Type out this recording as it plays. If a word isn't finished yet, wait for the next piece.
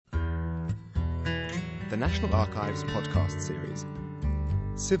the National Archives podcast series,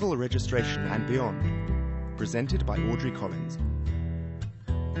 Civil Registration and Beyond, presented by Audrey Collins.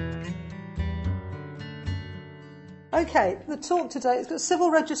 Okay, the talk today is got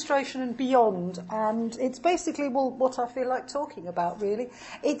civil registration and beyond, and it's basically what I feel like talking about, really.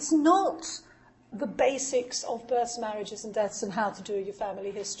 It's not the basics of births, marriages and deaths and how to do your family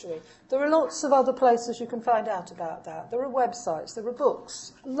history. There are lots of other places you can find out about that. There are websites, there are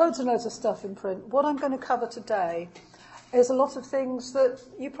books, loads and loads of stuff in print. What I'm going to cover today is a lot of things that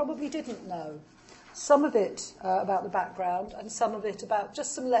you probably didn't know. Some of it about the background and some of it about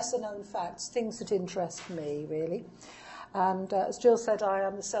just some lesser known facts, things that interest me, really. And as Jill said, I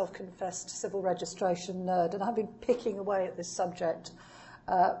am the self-confessed civil registration nerd, and I've been picking away at this subject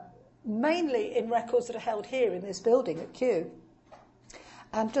mainly in records that are held here in this building at Kew,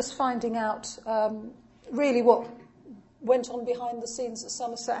 and just finding out really what went on behind the scenes at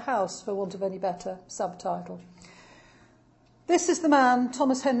Somerset House, for want of any better subtitle. This is the man,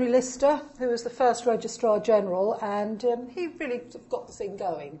 Thomas Henry Lister, who was the first Registrar General, and he really got the thing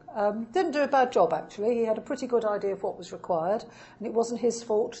going. Didn't do a bad job, actually. He had a pretty good idea of what was required, and it wasn't his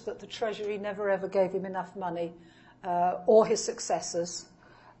fault that the Treasury never ever gave him enough money, or his successors,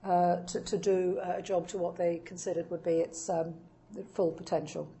 to do a job to what they considered would be its full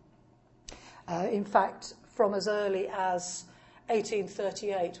potential. In fact, from as early as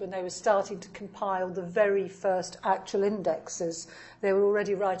 1838, when they were starting to compile the very first actual indexes, they were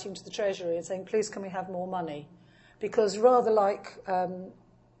already writing to the Treasury and saying, please can we have more money? Because rather like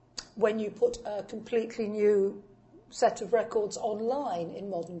when you put a completely new set of records online in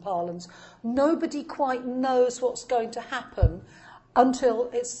modern parlance, nobody quite knows what's going to happen until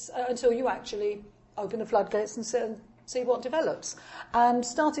you actually open the floodgates and see what develops. And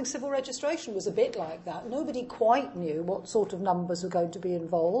starting civil registration was a bit like that. Nobody quite knew what sort of numbers were going to be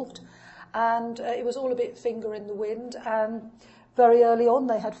involved, and it was all a bit finger in the wind, and very early on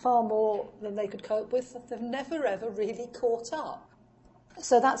they had far more than they could cope with. They've never ever really caught up.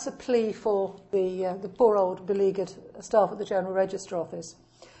 So that's a plea for the poor old beleaguered staff at the General Register Office.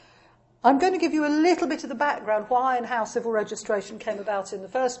 I'm going to give you a little bit of the background, why and how civil registration came about in the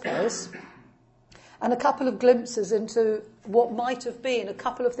first place, and a couple of glimpses into what might have been, a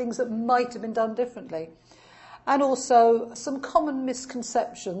couple of things that might have been done differently, and also some common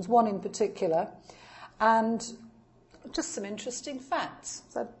misconceptions, one in particular, and just some interesting facts.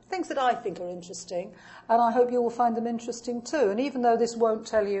 So things that I think are interesting, and I hope you will find them interesting too. And even though this won't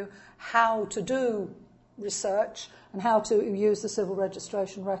tell you how to do research and how to use the civil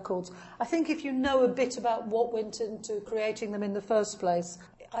registration records, I think if you know a bit about what went into creating them in the first place,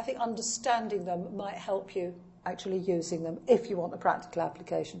 I think understanding them might help you actually using them if you want a practical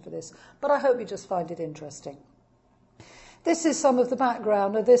application for this. But I hope you just find it interesting. This is some of the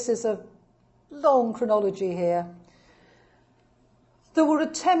background. This is a long chronology here. There were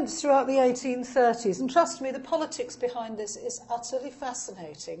attempts throughout the 1830s, and trust me, the politics behind this is utterly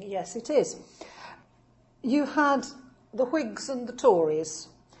fascinating. Yes, it is. You had the Whigs and the Tories,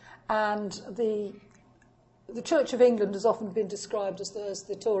 and the Church of England has often been described as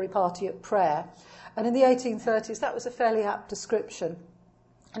the Tory party at prayer. And in the 1830s, that was a fairly apt description.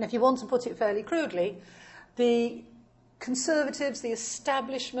 And if you want to put it fairly crudely, the Conservatives, the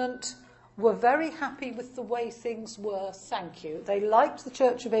establishment, were very happy with the way things were, thank you. They liked the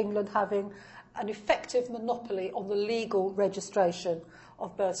Church of England having an effective monopoly on the legal registration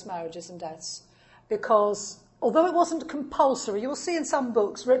of births, marriages and deaths. Because although it wasn't compulsory, you will see in some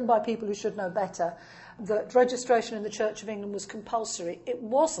books written by people who should know better that registration in the Church of England was compulsory. It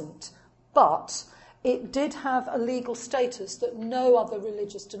wasn't, but it did have a legal status that no other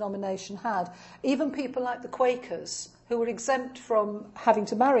religious denomination had. Even people like the Quakers, who were exempt from having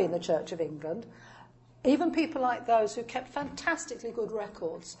to marry in the Church of England, even people like those who kept fantastically good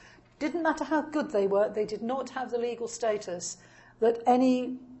records, didn't matter how good they were, they did not have the legal status that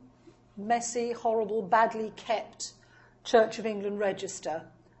any messy, horrible, badly kept Church of England register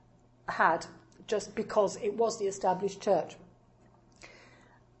had, just because it was the established church.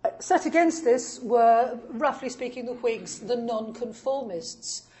 Set against this were, roughly speaking, the Whigs, the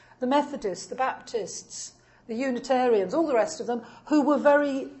nonconformists, the Methodists, the Baptists, the Unitarians, all the rest of them, who were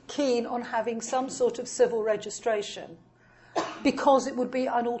very keen on having some sort of civil registration because it would be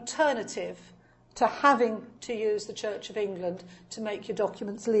an alternative to having to use the Church of England to make your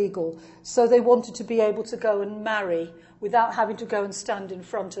documents legal. So they wanted to be able to go and marry without having to go and stand in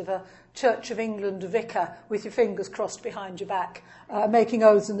front of a Church of England vicar with your fingers crossed behind your back, making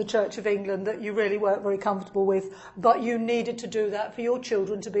oaths in the Church of England that you really weren't very comfortable with, but you needed to do that for your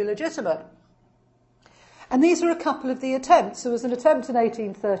children to be legitimate. And these are a couple of the attempts. There was an attempt in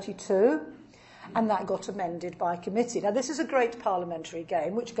 1832, and that got amended by committee. Now, this is a great parliamentary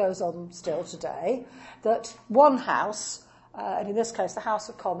game, which goes on still today, that one house, and in this case the House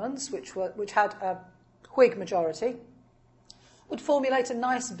of Commons, which had a Whig majority, would formulate a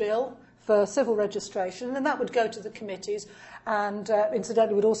nice bill for civil registration, and that would go to the committees, and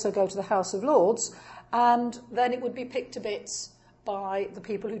incidentally would also go to the House of Lords, and then it would be picked to bits by the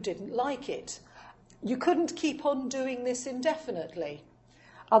people who didn't like it. You couldn't keep on doing this indefinitely.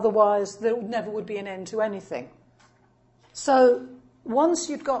 Otherwise, there never would be an end to anything. So once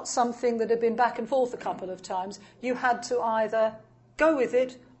you'd got something that had been back and forth a couple of times, you had to either go with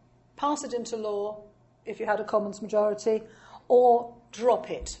it, pass it into law, if you had a Commons majority, or drop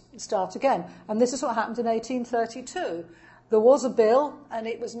it and start again. And this is what happened in 1832. There was a bill, and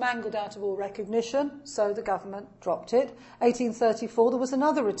it was mangled out of all recognition, so the government dropped it. 1834, there was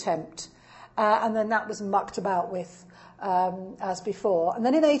another attempt, and then that was mucked about with as before. And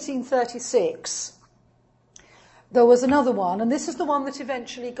then in 1836, there was another one, and this is the one that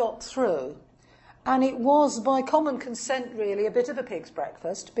eventually got through. And it was, by common consent, really, a bit of a pig's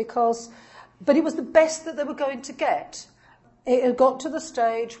breakfast, but it was the best that they were going to get. It had got to the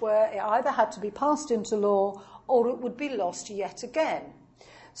stage where it either had to be passed into law or it would be lost yet again.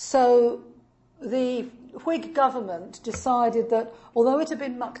 So the Whig government decided that, although it had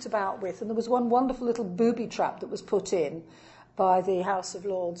been mucked about with, and there was one wonderful little booby trap that was put in by the House of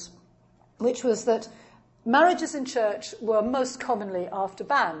Lords, which was that marriages in church were most commonly after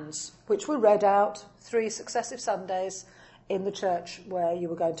banns, which were read out 3 successive Sundays in the church where you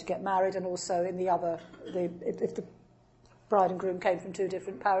were going to get married, and also in the other, if the bride and groom came from 2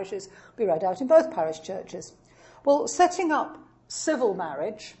 different parishes, be read out in both parish churches. Well, setting up civil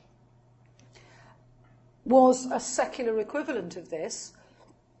marriage was a secular equivalent of this,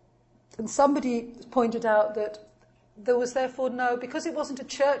 and somebody pointed out that there was therefore because it wasn't a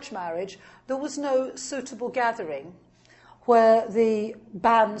church marriage, there was no suitable gathering where the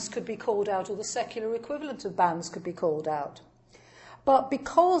banns could be called out, or the secular equivalent of banns could be called out. But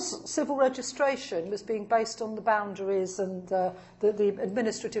because civil registration was being based on the boundaries and the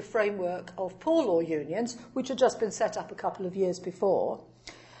administrative framework of poor law unions, which had just been set up a couple of years before,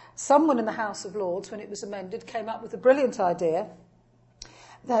 someone in the House of Lords, when it was amended, came up with a brilliant idea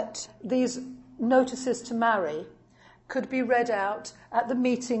that these notices to marry could be read out at the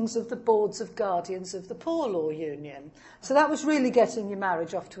meetings of the boards of guardians of the Poor Law Union. So that was really getting your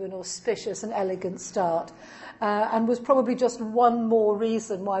marriage off to an auspicious and elegant start, and was probably just one more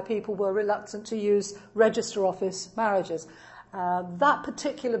reason why people were reluctant to use register office marriages. That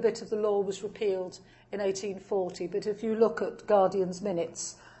particular bit of the law was repealed in 1840, but if you look at Guardian's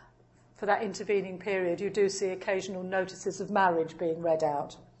minutes for that intervening period, you do see occasional notices of marriage being read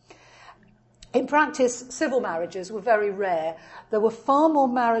out. In practice, civil marriages were very rare. There were far more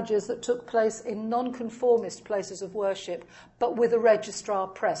marriages that took place in non-conformist places of worship, but with a registrar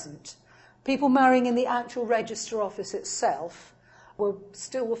present. People marrying in the actual register office itself were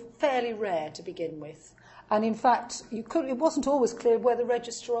fairly rare to begin with. And in fact, it wasn't always clear where the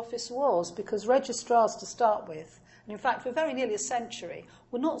register office was, because registrars to start with, and in fact for very nearly a century,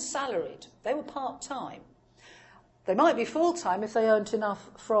 were not salaried. They were part-time. They might be full-time if they earned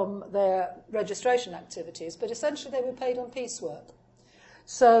enough from their registration activities, but essentially they were paid on piecework.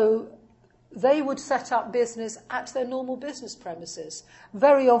 So they would set up business at their normal business premises.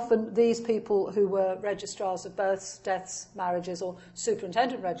 Very often these people who were registrars of births, deaths, marriages, or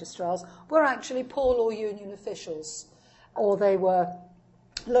superintendent registrars were actually poor law union officials, or they were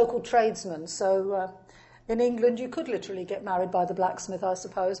local tradesmen. So in England you could literally get married by the blacksmith, I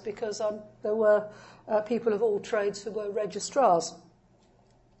suppose, because there were people of all trades who were registrars.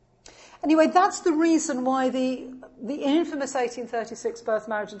 Anyway, that's the reason why the infamous 1836 Birth,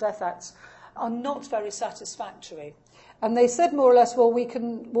 Marriage and Death Acts are not very satisfactory. And they said more or less, well,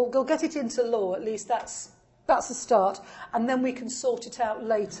 we'll get it into law, at least that's a start, and then we can sort it out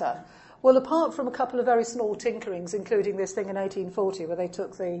later. Well, apart from a couple of very small tinkerings, including this thing in 1840 where they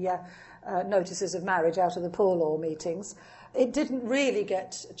took the notices of marriage out of the poor law meetings, it didn't really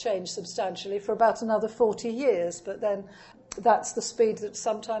get changed substantially for about another 40 years, but then that's the speed that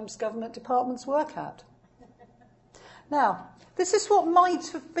sometimes government departments work at. Now, this is what might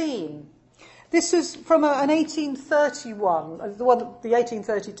have been. This is from an 1831, the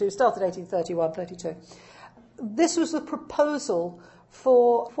 1832, started 1831-32. This was a proposal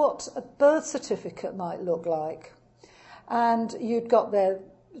for what a birth certificate might look like. And you'd got there,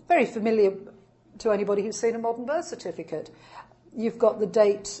 very familiar to anybody who's seen a modern birth certificate. You've got the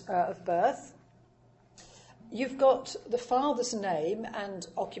date of birth. You've got the father's name and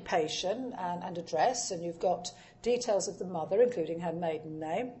occupation and address, and you've got details of the mother, including her maiden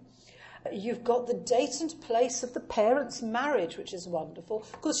name. You've got the date and place of the parents' marriage, which is wonderful.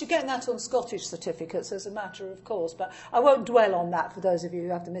 Of course, you're getting that on Scottish certificates as a matter of course, but I won't dwell on that for those of you who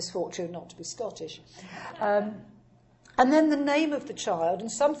have the misfortune not to be Scottish. And then the name of the child,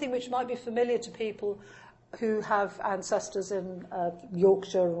 and something which might be familiar to people who have ancestors in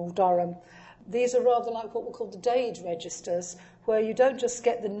Yorkshire or Durham. These are rather like what were called the Dade registers, where you don't just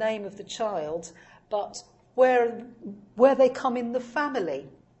get the name of the child, but where they come in the family.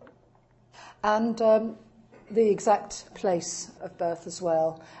 And the exact place of birth as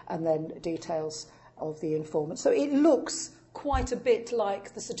well, and then details of the informant. So it looks quite a bit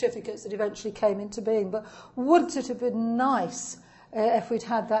like the certificates that eventually came into being, but wouldn't it have been nice if we'd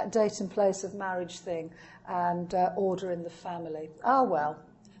had that date and place of marriage thing and order in the family? Ah, well,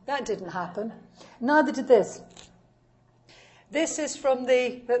 that didn't happen. Neither did this. This is from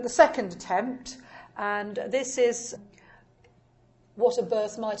the second attempt, and this is what a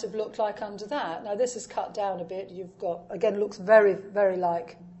birth might have looked like under that. Now, this is cut down a bit. You've got, again, looks very, very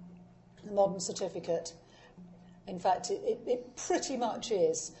like the modern certificate. In fact, it pretty much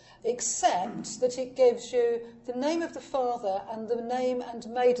is, except that it gives you the name of the father and the name and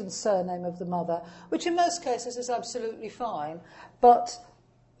maiden surname of the mother, which in most cases is absolutely fine. But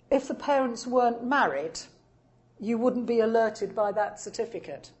if the parents weren't married, you wouldn't be alerted by that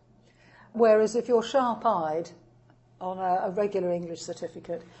certificate. Whereas if you're sharp-eyed on a regular English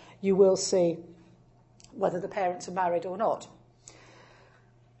certificate, you will see whether the parents are married or not.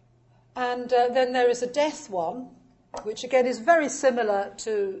 And then there is a death one, which again is very similar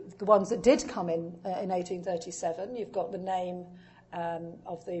to the ones that did come in 1837. You've got the name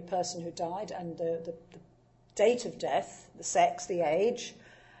of the person who died and the date of death, the sex, the age,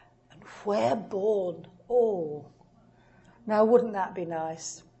 and where born. Oh, now wouldn't that be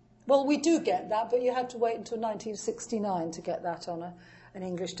nice? Well, we do get that, but you have to wait until 1969 to get that on an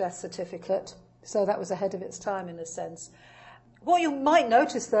English death certificate. So that was ahead of its time in a sense. What you might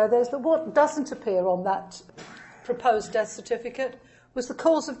notice there is that what doesn't appear on that proposed death certificate was the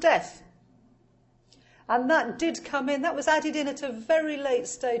cause of death. And that did come in, that was added in at a very late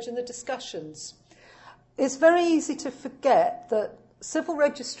stage in the discussions. It's very easy to forget that civil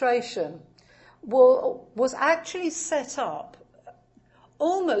registration was actually set up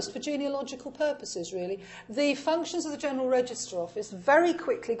almost for genealogical purposes, really. The functions of the General Register Office very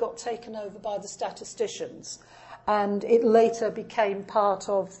quickly got taken over by the statisticians, and it later became part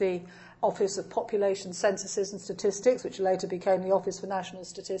of the Office of Population Censuses and Statistics, which later became the Office for National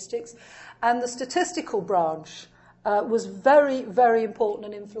Statistics. And the statistical branch was very, very important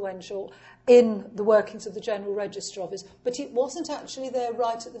and influential in the workings of the General Register Office, but it wasn't actually there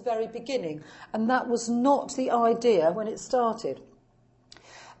right at the very beginning, and that was not the idea when it started.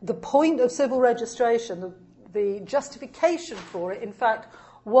 The point of civil registration, the justification for it, in fact,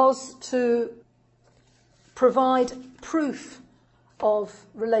 was to provide proof of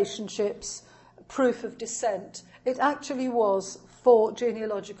relationships, proof of descent. It actually was for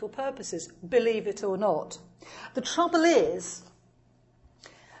genealogical purposes, believe it or not. The trouble is,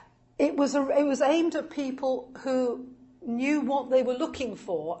 it was aimed at people who knew what they were looking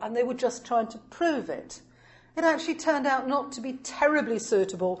for and they were just trying to prove it. It actually turned out not to be terribly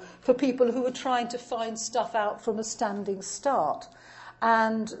suitable for people who were trying to find stuff out from a standing start.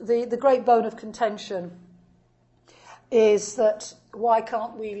 And the great bone of contention is that why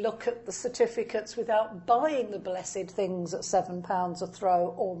can't we look at the certificates without buying the blessed things at £7 a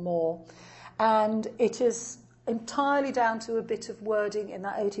throw or more? And it is entirely down to a bit of wording in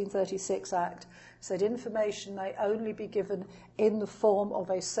that 1836 Act. Said information may only be given in the form of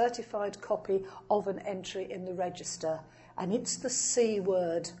a certified copy of an entry in the register. And it's the C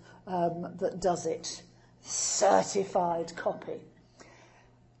word that does it. Certified copy.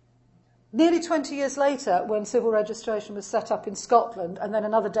 Nearly 20 years later, when civil registration was set up in Scotland, and then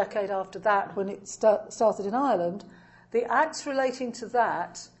another decade after that when it started in Ireland, the acts relating to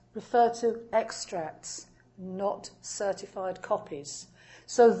that refer to extracts, not certified copies.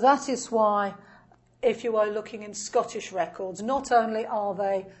 So that is why, if you are looking in Scottish records, not only are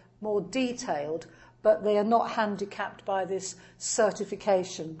they more detailed, but they are not handicapped by this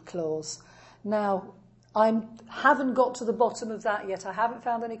certification clause. Now, I haven't got to the bottom of that yet. I haven't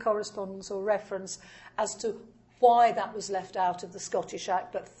found any correspondence or reference as to why that was left out of the Scottish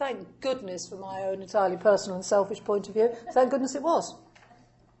Act, but thank goodness, from my own entirely personal and selfish point of view, thank goodness it was.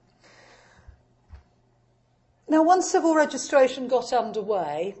 Now, once civil registration got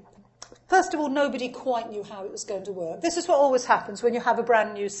underway, first of all, nobody quite knew how it was going to work. This is what always happens when you have a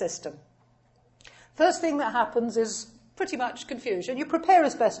brand new system. First thing that happens is pretty much confusion. You prepare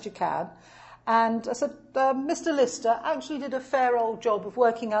as best you can, And I said, Mr. Lister actually did a fair old job of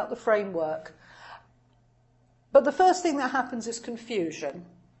working out the framework. But the first thing that happens is confusion,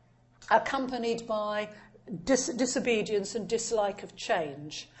 accompanied by disobedience and dislike of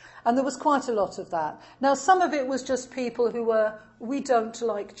change. And there was quite a lot of that. Now, some of it was just people who were, we don't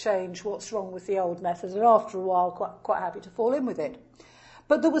like change, what's wrong with the old method? And after a while, quite happy to fall in with it.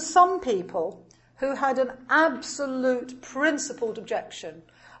 But there were some people who had an absolute principled objection,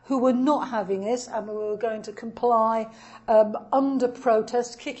 who were not having it and who were going to comply under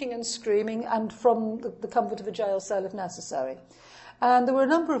protest, kicking and screaming, and from the comfort of a jail cell if necessary. And there were a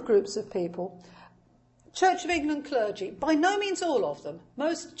number of groups of people. Church of England clergy, by no means all of them.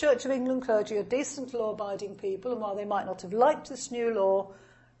 Most Church of England clergy are decent, law-abiding people, and while they might not have liked this new law,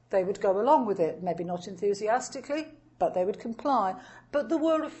 they would go along with it, maybe not enthusiastically, but they would comply. But there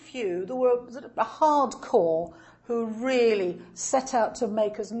were a few, there were a hardcore who really set out to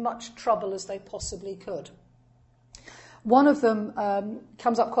make as much trouble as they possibly could. One of them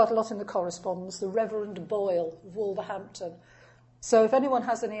comes up quite a lot in the correspondence, the Reverend Boyle of Wolverhampton. So if anyone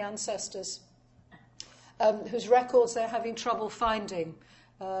has any ancestors whose records they're having trouble finding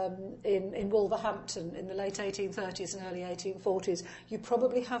in Wolverhampton in the late 1830s and early 1840s, you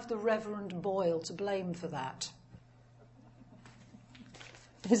probably have the Reverend Boyle to blame for that.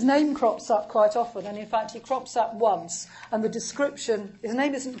 His name crops up quite often, and in fact he crops up once, and the description, his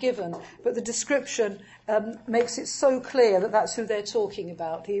name isn't given, but the description makes it so clear that that's who they're talking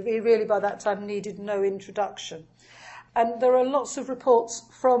about. He really by that time needed no introduction. And there are lots of reports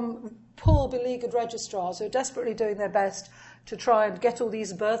from poor beleaguered registrars who are desperately doing their best to try and get all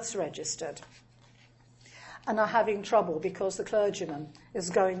these births registered, and are having trouble because the clergyman is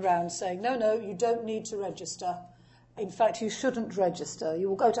going round saying, no, you don't need to register. In fact, you shouldn't register. You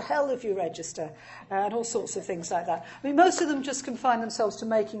will go to hell if you register, and all sorts of things like that. I mean, most of them just confine themselves to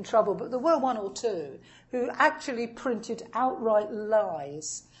making trouble, but there were one or two who actually printed outright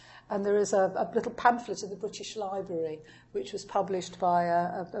lies. And there is a little pamphlet in the British Library, which was published by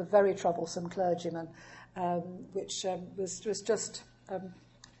a very troublesome clergyman, which was just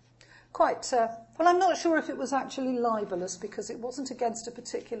quite... well, I'm not sure if it was actually libellous, because it wasn't against a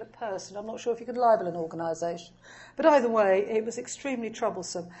particular person. I'm not sure if you could libel an organisation. But either way, it was extremely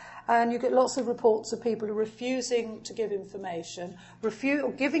troublesome. And you get lots of reports of people who are refusing to give information,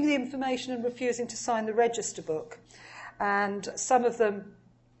 or giving the information and refusing to sign the register book. And some of them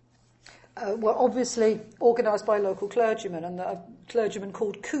were obviously organised by local clergymen, and a clergyman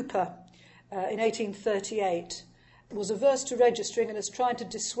called Cooper in 1838 was averse to registering and has tried to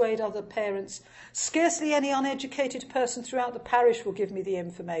dissuade other parents. Scarcely any uneducated person throughout the parish will give me the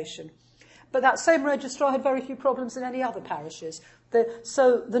information. But that same registrar had very few problems in any other parishes.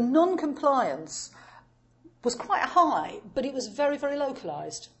 So the non-compliance was quite high, but it was very, very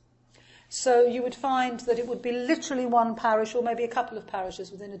localised. So you would find that it would be literally one parish or maybe a couple of parishes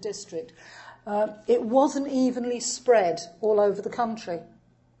within a district. It wasn't evenly spread all over the country.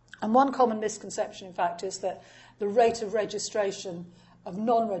 And one common misconception, in fact, is that the rate of registration, of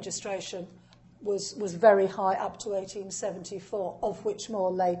non-registration, was very high up to 1874, of which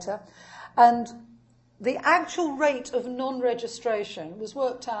more later. And the actual rate of non-registration was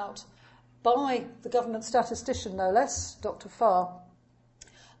worked out by the government statistician, no less, Dr. Farr.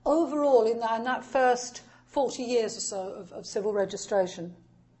 Overall, in that first 40 years or so of civil registration,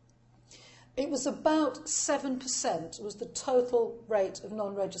 it was about 7% was the total rate of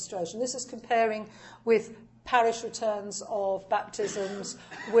non-registration. This is comparing with parish returns of baptisms,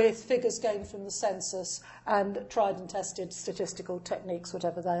 with figures gained from the census and tried and tested statistical techniques,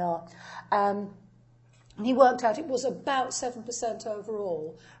 whatever they are. And he worked out it was about 7%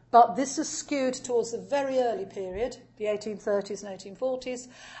 overall. But this is skewed towards the very early period, the 1830s and 1840s,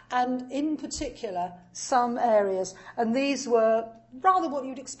 and in particular, some areas. And these were rather what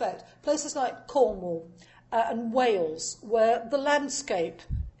you'd expect. Places like Cornwall and Wales, where the landscape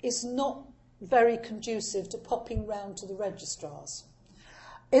is not very conducive to popping round to the registrars.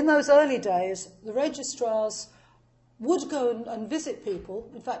 In those early days, the registrars would go and visit people.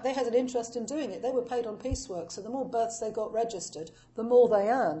 In fact, they had an interest in doing it. They were paid on piecework, so the more births they got registered, the more they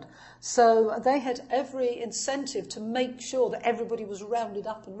earned. So they had every incentive to make sure that everybody was rounded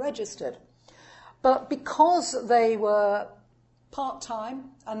up and registered. But because they were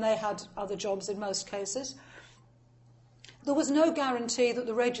part-time, and they had other jobs in most cases, there was no guarantee that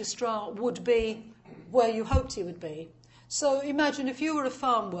the registrar would be where you hoped he would be. So imagine if you were a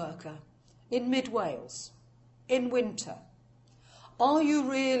farm worker in mid-Wales, in winter, are you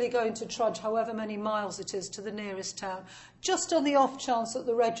really going to trudge however many miles it is to the nearest town, just on the off chance that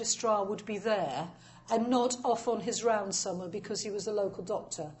the registrar would be there and not off on his round somewhere because he was a local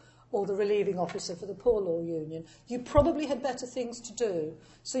doctor or the relieving officer for the Poor Law Union. You probably had better things to do.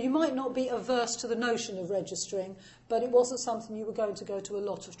 So you might not be averse to the notion of registering, but it wasn't something you were going to go to a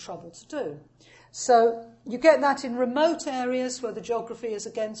lot of trouble to do. So you get that in remote areas where the geography is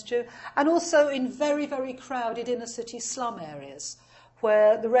against you, and also in very, very crowded inner city slum areas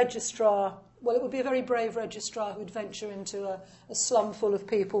where the registrar, well, it would be a very brave registrar who'd venture into a slum full of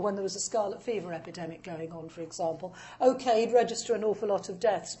people when there was a scarlet fever epidemic going on, for example. OK, he'd register an awful lot of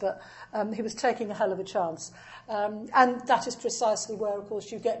deaths, but he was taking a hell of a chance. And that is precisely where, of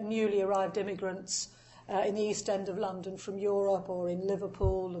course, you get newly arrived immigrants in the East End of London from Europe, or in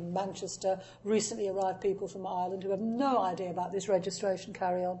Liverpool and Manchester, recently arrived people from Ireland who have no idea about this registration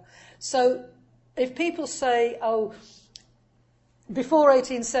carry-on. So if people say, oh, before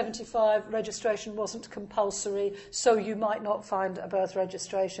 1875, registration wasn't compulsory, so you might not find a birth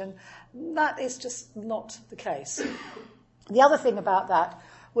registration, that is just not the case. The other thing about that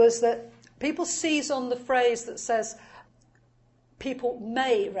was that people seize on the phrase that says people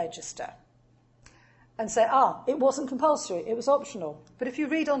may register and say, it wasn't compulsory, it was optional. But if you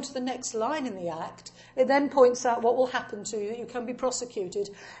read on to the next line in the Act, it then points out what will happen to you. You can be prosecuted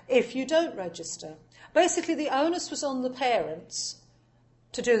if you don't register. Basically, the onus was on the parents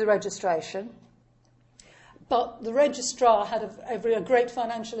to do the registration, but the registrar had a great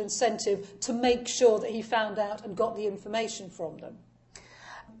financial incentive to make sure that he found out and got the information from them.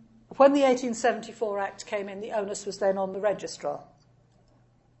 When the 1874 Act came in, the onus was then on the registrar.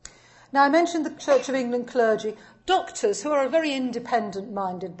 Now, I mentioned the Church of England clergy. Doctors, who are a very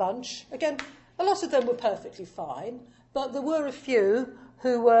independent-minded bunch, again, a lot of them were perfectly fine, but there were a few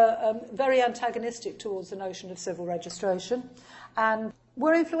who were very antagonistic towards the notion of civil registration, and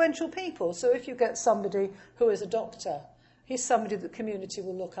were influential people. So if you get somebody who is a doctor, he's somebody that the community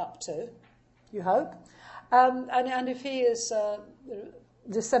will look up to, you hope. And if he is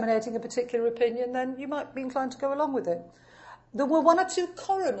disseminating a particular opinion, then you might be inclined to go along with it. There were one or two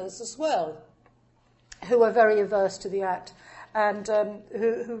coroners as well who were very averse to the Act, and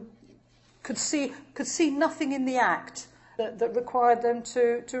who could see nothing in the Act that required them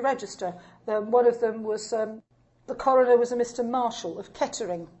to register. One of them was... the coroner was a Mr. Marshall of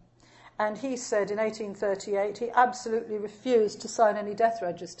Kettering, and he said in 1838 he absolutely refused to sign any death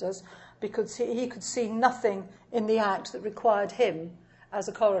registers because he could see nothing in the Act that required him as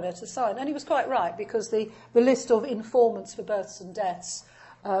a coroner to sign. And he was quite right, because the list of informants for births and deaths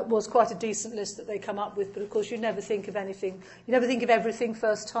was quite a decent list that they come up with, but of course you never think of everything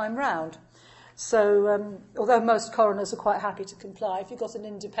first time round. So, although most coroners are quite happy to comply, if you've got an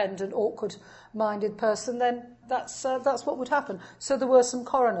independent, awkward-minded person, then that's what would happen. So there were some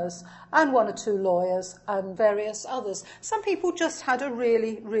coroners, and one or two lawyers, and various others. Some people just had a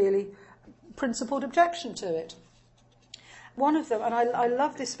really, really principled objection to it. One of them, and I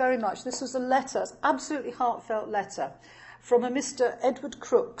love this very much, this was a letter, absolutely heartfelt letter, from a Mr. Edward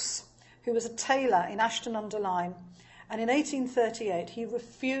Crooks, who was a tailor in Ashton-under-Lyne. And in 1838, he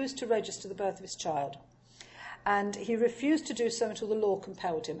refused to register the birth of his child. And he refused to do so until the law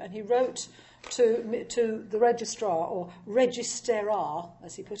compelled him. And he wrote to the registrar, or registrar,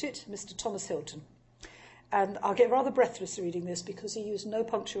 as he put it, Mr. Thomas Hilton. And I'll get rather breathless reading this because he used no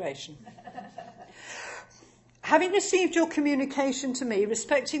punctuation. Having received your communication to me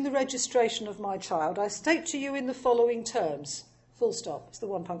respecting the registration of my child, I state to you in the following terms. Full stop. It's the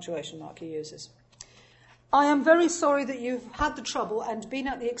one punctuation mark he uses. I am very sorry that you've had the trouble and been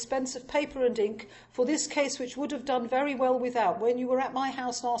at the expense of paper and ink for this case, which would have done very well without. When you were at my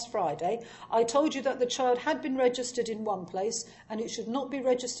house last Friday, I told you that the child had been registered in one place and it should not be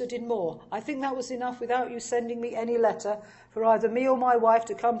registered in more. I think that was enough without you sending me any letter for either me or my wife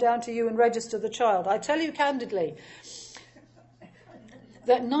to come down to you and register the child. I tell you candidly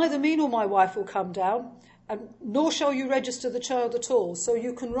that neither me nor my wife will come down, nor shall you register the child at all, so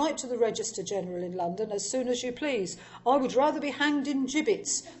you can write to the Register General in London as soon as you please. I would rather be hanged in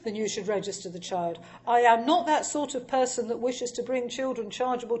gibbets than you should register the child. I am not that sort of person that wishes to bring children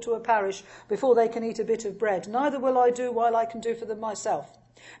chargeable to a parish before they can eat a bit of bread. Neither will I do while I can do for them myself.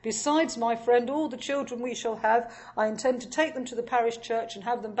 Besides, my friend, all the children we shall have, I intend to take them to the parish church and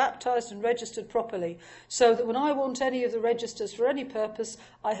have them baptised and registered properly, so that when I want any of the registers for any purpose,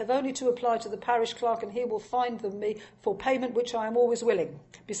 I have only to apply to the parish clerk and he will find them me for payment, which I am always willing.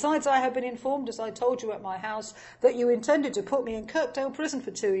 Besides, I have been informed, as I told you at my house, that you intended to put me in Kirkdale prison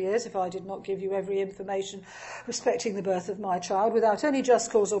for 2 years if I did not give you every information respecting the birth of my child, without any just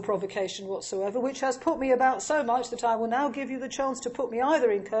cause or provocation whatsoever, which has put me about so much that I will now give you the chance to put me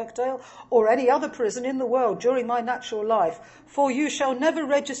either in Kirkdale or any other prison in the world during my natural life, for you shall never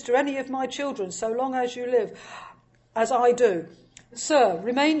register any of my children so long as you live, as I do. Sir,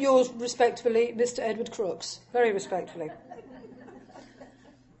 remain yours respectfully, Mr. Edward Crooks. Very respectfully.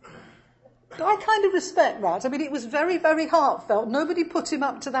 I kind of respect that. I mean, it was very, very heartfelt. Nobody put him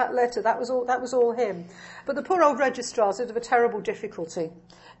up to that letter. That was all him. But the poor old registrars had a terrible difficulty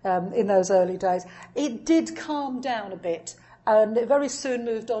in those early days. It did calm down a bit, and it very soon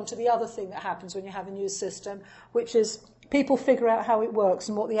moved on to the other thing that happens when you have a new system, which is people figure out how it works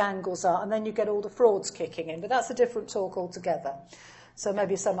and what the angles are, and then you get all the frauds kicking in. But that's a different talk altogether. So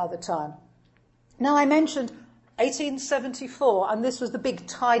maybe some other time. Now, I mentioned 1874, and this was the big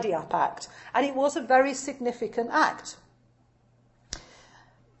Tidy Up Act, and it was a very significant act.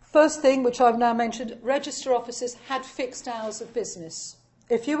 First thing, which I've now mentioned, register offices had fixed hours of business.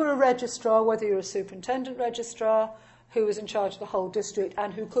 If you were a registrar, whether you were a superintendent registrar, who was in charge of the whole district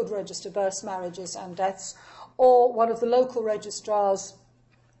and who could register births, marriages and deaths, or one of the local registrars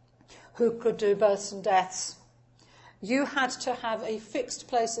who could do births and deaths, you had to have a fixed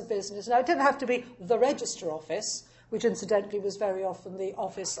place of business. Now, it didn't have to be the register office, which incidentally was very often the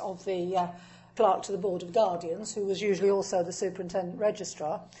office of the clerk to the Board of Guardians, who was usually also the superintendent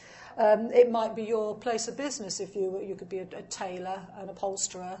registrar. It might be your place of business if you could be a tailor, an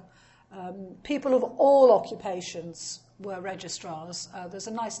upholsterer. People of all occupations were registrars. There's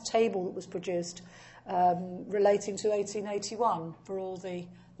a nice table that was produced relating to 1881 for all the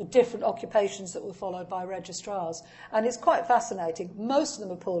different occupations that were followed by registrars. And it's quite fascinating. Most of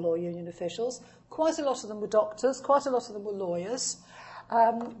them are Poor Law Union officials. Quite a lot of them were doctors. Quite a lot of them were lawyers.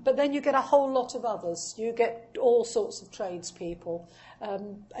 But then you get a whole lot of others. You get all sorts of tradespeople.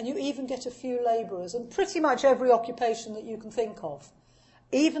 And you even get a few labourers. And pretty much every occupation that you can think of.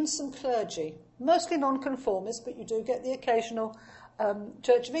 Even some clergy. Mostly nonconformists, but you do get the occasional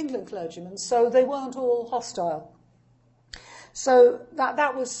Church of England clergymen. So they weren't all hostile. So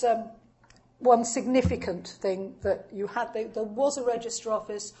that was one significant thing that you had. There was a register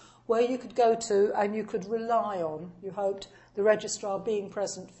office where you could go to and you could rely on, you hoped, the registrar being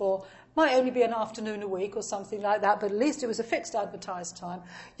present for, might only be an afternoon a week or something like that, but at least it was a fixed advertised time.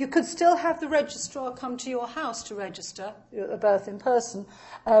 You could still have the registrar come to your house to register a birth in person,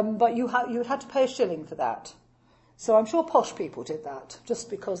 but you had to pay £1 for that. So I'm sure posh people did that, just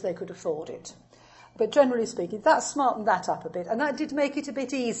because they could afford it. But generally speaking, that smartened that up a bit, and that did make it a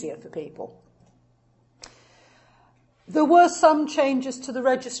bit easier for people. There were some changes to the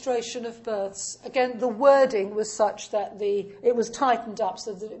registration of births. Again, the wording was such that it was tightened up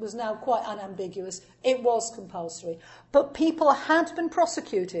so that it was now quite unambiguous. It was compulsory. But people had been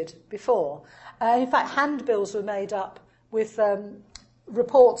prosecuted before. In fact, handbills were made up with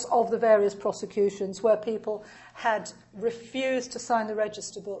reports of the various prosecutions where people had refused to sign the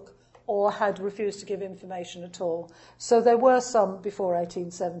register book or had refused to give information at all. So there were some before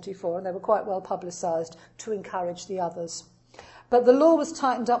 1874, and they were quite well publicised to encourage the others. But the law was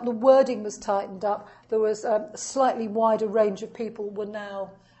tightened up, the wording was tightened up, there was a slightly wider range of people were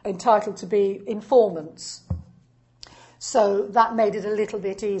now entitled to be informants. So that made it a little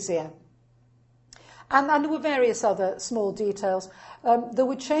bit easier. And there were various other small details. There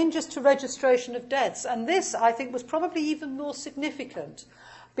were changes to registration of deaths, and this, I think, was probably even more significant,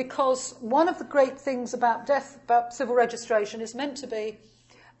 because one of the great things about civil registration is meant to be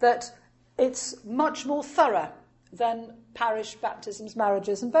that it's much more thorough than parish baptisms,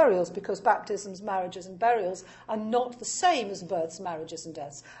 marriages and burials, because baptisms, marriages and burials are not the same as births, marriages and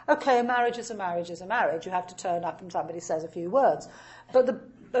deaths. Okay, a marriage is a marriage is a marriage. You have to turn up and somebody says a few words. But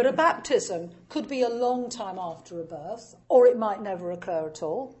a baptism could be a long time after a birth, or it might never occur at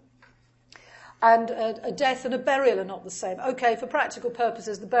all. And a death and a burial are not the same. Okay, for practical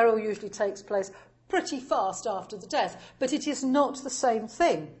purposes, the burial usually takes place pretty fast after the death, but it is not the same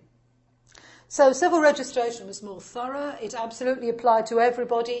thing. So civil registration was more thorough. It absolutely applied to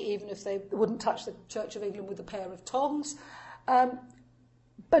everybody, even if they wouldn't touch the Church of England with a pair of tongs. But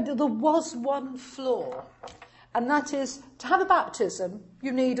there was one flaw, and that is, to have a baptism,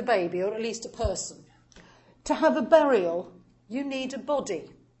 you need a baby, or at least a person. To have a burial, you need a body.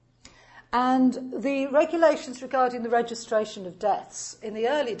 And the regulations regarding the registration of deaths in the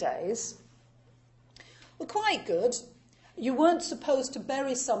early days were quite good. You weren't supposed to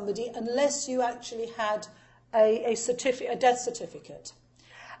bury somebody unless you actually had a death certificate.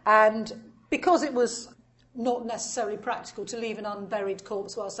 And because it was not necessarily practical to leave an unburied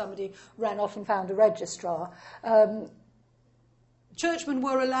corpse while somebody ran off and found a registrar, churchmen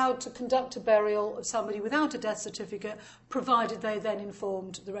were allowed to conduct a burial of somebody without a death certificate, provided they then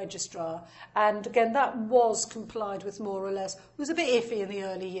informed the registrar. And again, that was complied with more or less. It was a bit iffy in the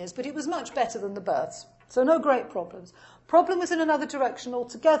early years, but it was much better than the births. So no great problems. Problem was in another direction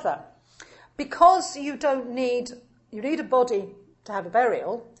altogether. Because you need a body to have a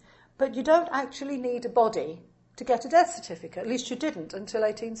burial, but you don't actually need a body to get a death certificate. At least you didn't until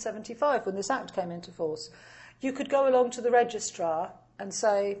 1875 when this Act came into force. You could go along to the registrar and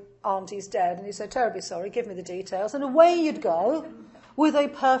say, Auntie's dead, and he'd say, terribly sorry, give me the details, and away you'd go with a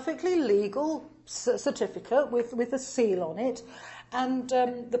perfectly legal certificate with a seal on it, and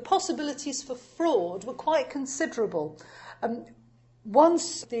the possibilities for fraud were quite considerable.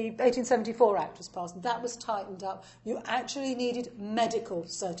 Once the 1874 Act was passed, that was tightened up. You actually needed medical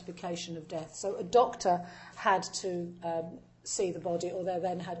certification of death. So a doctor had to see the body, or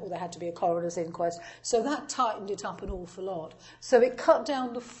there had to be a coroner's inquest. So that tightened it up an awful lot. So it cut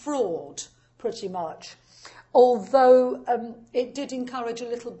down the fraud pretty much, although it did encourage a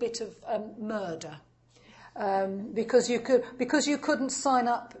little bit of murder. Because you couldn't sign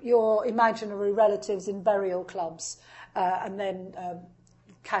up your imaginary relatives in burial clubs and then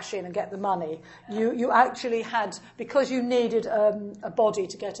cash in and get the money. You actually had, because you needed a body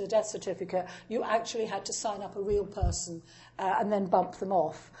to get a death certificate, you actually had to sign up a real person and then bump them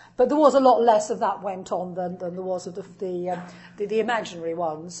off. But there was a lot less of that went on than there was of the imaginary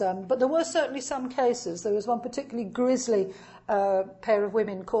ones. But there were certainly some cases. There was one particularly grisly pair of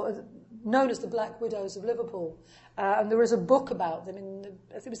women known as the Black Widows of Liverpool. And there is a book about them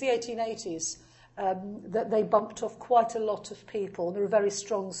I think it was the 1880s, that they bumped off quite a lot of people. And there were very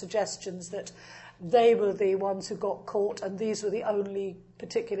strong suggestions that they were the ones who got caught and these were the only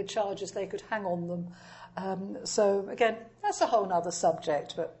particular charges they could hang on them. So, again, that's a whole other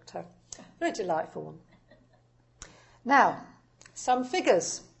subject, but very delightful one. Now, some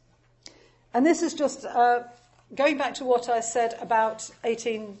figures. And this is just going back to what I said about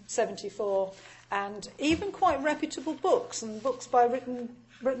 1874 and even quite reputable books and books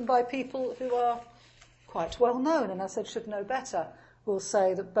written by people who are quite well known, and I said should know better, will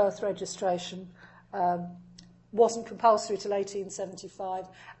say that birth registration wasn't compulsory till 1875.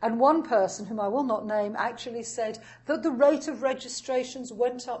 And one person, whom I will not name, actually said that the rate of registrations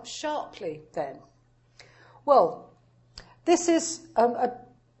went up sharply then. Well, this is a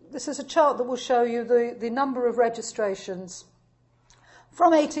chart that will show you the number of registrations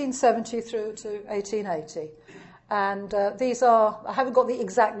from 1870 through to 1880. And these are, I haven't got the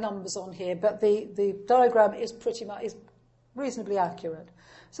exact numbers on here, but the diagram is reasonably accurate.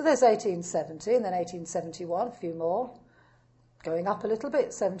 So there's 1870, and then 1871, a few more, going up a little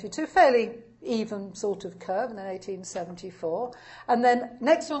bit, 72, fairly even sort of curve, and then 1874. And then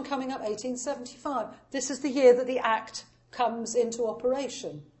next one coming up, 1875. This is the year that the Act comes into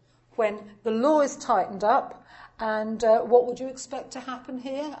operation, when the law is tightened up. And what would you expect to happen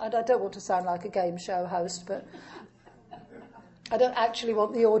here? And I don't want to sound like a game show host, but I don't actually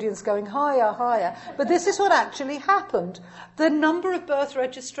want the audience going higher, higher. But this is what actually happened. The number of birth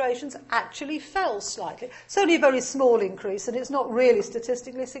registrations actually fell slightly. It's only a very small increase, and it's not really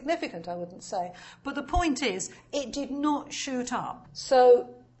statistically significant, I wouldn't say. But the point is, it did not shoot up. So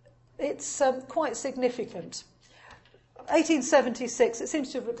it's quite significant. 1876, it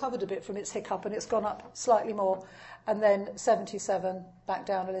seems to have recovered a bit from its hiccup, and it's gone up slightly more. And then 77, back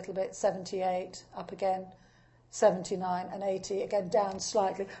down a little bit, 78, up again. 79 and 80, again down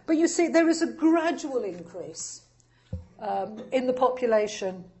slightly. But you see, there is a gradual increase in the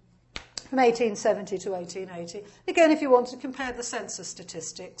population from 1870 to 1880. Again, if you want to compare the census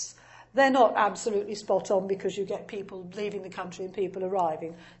statistics, they're not absolutely spot on because you get people leaving the country and people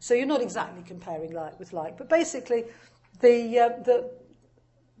arriving. So you're not exactly comparing like with like. But basically, the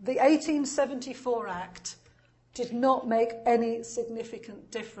 1874 Act did not make any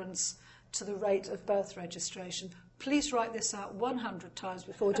significant difference to the rate of birth registration. Please write this out 100 times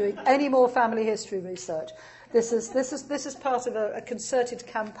before doing any more family history research. This is part of a concerted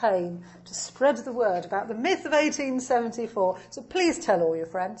campaign to spread the word about the myth of 1874. So please tell all your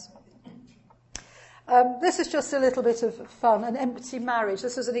friends. This is just a little bit of fun, an empty marriage.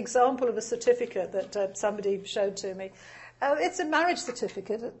 This is an example of a certificate that somebody showed to me. It's a marriage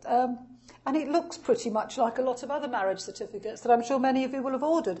certificate. And it looks pretty much like a lot of other marriage certificates that I'm sure many of you will have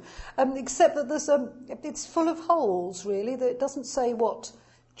ordered, except that it's full of holes, really. That it doesn't say what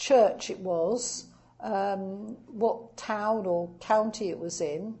church it was, what town or county it was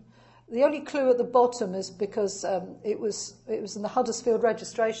in. The only clue at the bottom is because it was in the Huddersfield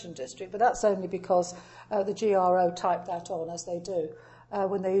Registration District, but that's only because the GRO typed that on, as they do,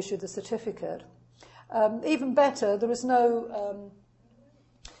 when they issued the certificate. Even better, there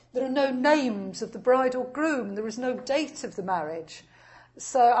are no names of the bride or groom. There is no date of the marriage.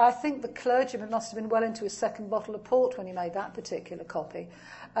 So I think the clergyman must have been well into his second bottle of port when he made that particular copy.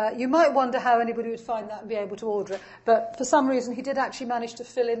 You might wonder how anybody would find that and be able to order it, but for some reason he did actually manage to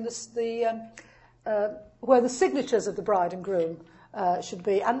fill in where the signatures of the bride and groom should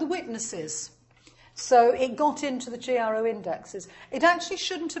be, and the witnesses. So it got into the GRO indexes. It actually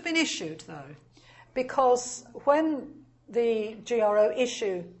shouldn't have been issued, though, because when the GRO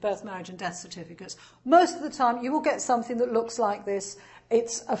issue birth, marriage and death certificates, most of the time you will get something that looks like this.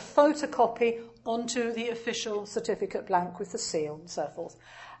 It's a photocopy onto the official certificate blank with the seal and so forth.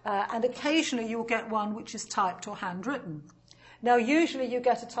 And occasionally you'll get one which is typed or handwritten. Now, usually you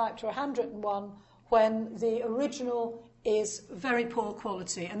get a typed or a handwritten one when the original is very poor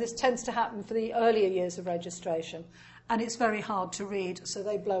quality, and this tends to happen for the earlier years of registration, and it's very hard to read, so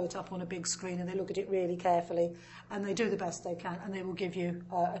they blow it up on a big screen and they look at it really carefully, and they do the best they can, and they will give you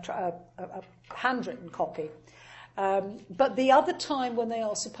a handwritten copy. But the other time when they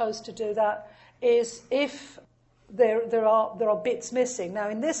are supposed to do that is if there are bits missing. Now,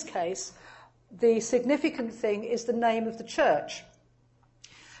 in this case, the significant thing is the name of the church.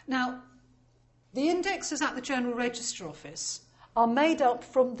 Now, the indexes at the General Register Office are made up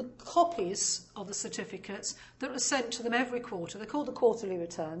from the copies of the certificates that are sent to them every quarter. They're called the quarterly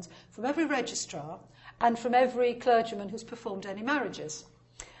returns, from every registrar and from every clergyman who's performed any marriages.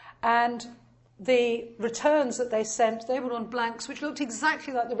 And the returns that they sent, they were on blanks which looked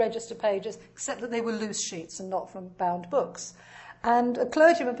exactly like the register pages, except that they were loose sheets and not from bound books. And a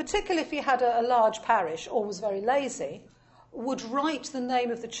clergyman, particularly if he had a large parish or was very lazy, would write the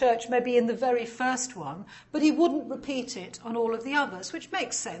name of the church maybe in the very first one, but he wouldn't repeat it on all of the others, which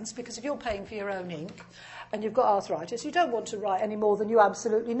makes sense, because if you're paying for your own ink and you've got arthritis, you don't want to write any more than you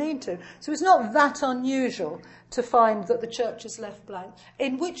absolutely need to. So it's not that unusual to find that the church is left blank,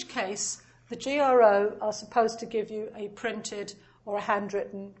 in which case the GRO are supposed to give you a printed or a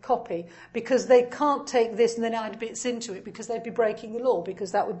handwritten copy, because they can't take this and then add bits into it, because they'd be breaking the law,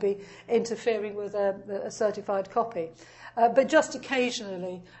 because that would be interfering with a certified copy. But just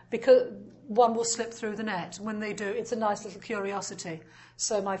occasionally, because one will slip through the net. When they do, it's a nice little curiosity.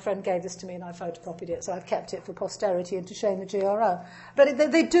 So my friend gave this to me and I photocopied it, so I've kept it for posterity and to shame the GRO. But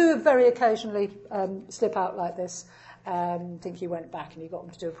they do very occasionally slip out like this. I think he went back and he got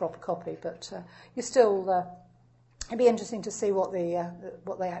them to do a proper copy, but you still... It'd be interesting to see what they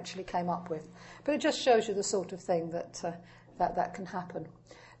actually came up with. But it just shows you the sort of thing that can happen.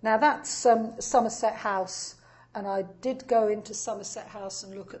 Now, that's Somerset House, and I did go into Somerset House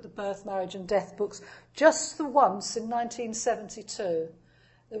and look at the birth, marriage and death books just the once in 1972.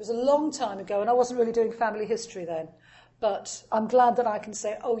 It was a long time ago, and I wasn't really doing family history then. But I'm glad that I can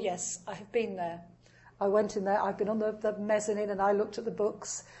say, oh yes, I have been there. I went in there, I've been on the mezzanine and I looked at the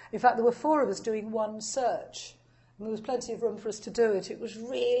books. In fact, there were 4 of us doing one search. And there was plenty of room for us to do it. It was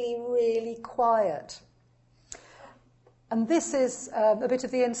really, really quiet. And this is a bit of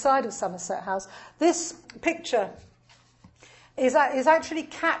the inside of Somerset House. This picture is actually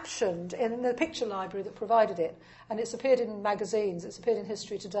captioned in the picture library that provided it, and it's appeared in magazines, it's appeared in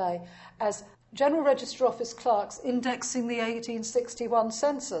History Today, as General Register Office clerks indexing the 1861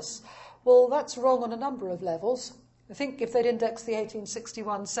 census. Well, that's wrong on a number of levels. I think if they'd indexed the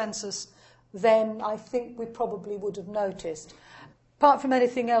 1861 census, then I think we probably would have noticed. Apart from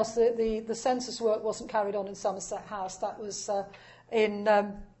anything else, the census work wasn't carried on in Somerset House. That was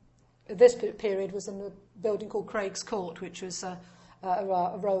this period was in a building called Craig's Court, which was a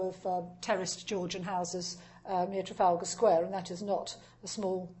row of terraced Georgian houses near Trafalgar Square, and that is not a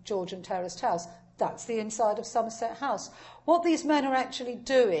small Georgian terraced house. That's the inside of Somerset House. What these men are actually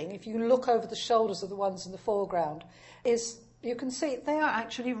doing, if you look over the shoulders of the ones in the foreground, is you can see they are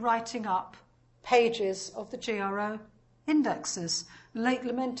actually writing up pages of the GRO indexes, late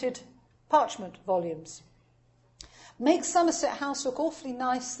lamented parchment volumes. Makes Somerset House look awfully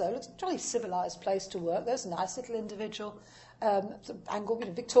nice, though. It's a jolly civilised place to work. There's a nice little individual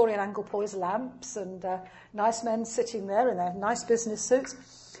Victorian Anglepoise lamps and nice men sitting there in their nice business suits.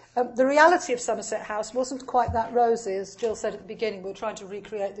 The reality of Somerset House wasn't quite that rosy, as Jill said at the beginning. We're trying to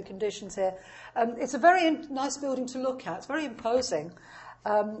recreate the conditions here. It's a very nice building to look at. It's very imposing,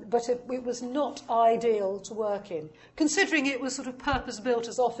 but it was not ideal to work in, considering it was sort of purpose-built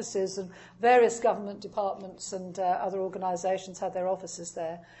as offices, and various government departments and other organisations had their offices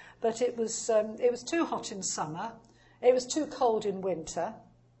there. But it was too hot in summer. It was too cold in winter.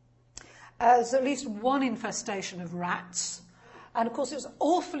 There's at least one infestation of rats. And, of course, it was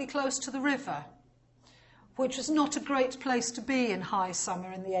awfully close to the river, which was not a great place to be in high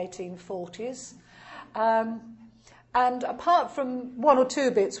summer in the 1840s. And apart from 1 or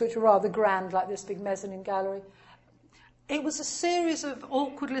 2 bits which were rather grand, like this big mezzanine gallery, it was a series of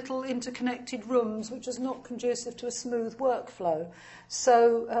awkward little interconnected rooms which was not conducive to a smooth workflow.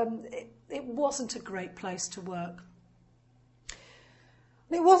 So it wasn't a great place to work.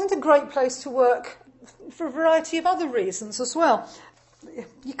 It wasn't a great place to work for a variety of other reasons as well.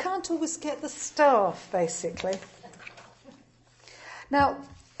 You can't always get the staff, basically. Now,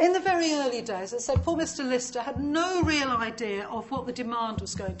 in the very early days, as I said, poor Mr. Lister had no real idea of what the demand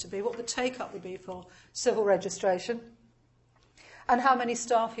was going to be, what the take-up would be for civil registration, and how many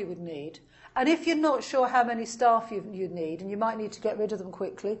staff he would need. And if you're not sure how many staff you need, and you might need to get rid of them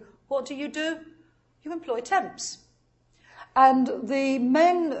quickly, what do? You employ temps. And the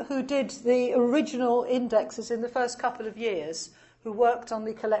men who did the original indexes in the first couple of years, who worked on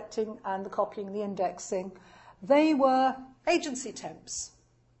the collecting and the copying, the indexing, they were agency temps.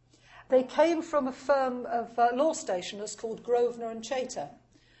 They came from a firm of law stationers called Grosvenor and Chater,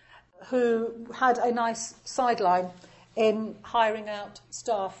 who had a nice sideline in hiring out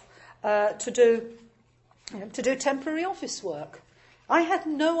staff to do temporary office work. I had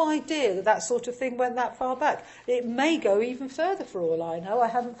no idea that sort of thing went that far back. It may go even further for all I know. I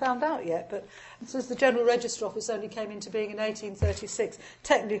haven't found out yet. But since the General Register Office only came into being in 1836,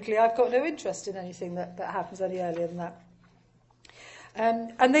 technically I've got no interest in anything that happens any earlier than that.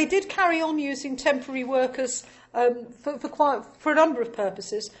 And they did carry on using temporary workers for a number of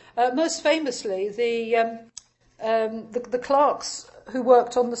purposes. Most famously, the clerks who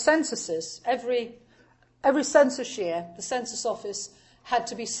worked on the censuses. Every census year, the Census Office had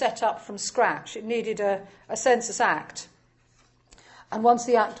to be set up from scratch. It needed a Census Act. And once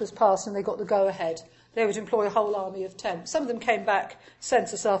the Act was passed and they got the go-ahead, they would employ a whole army of temps. Some of them came back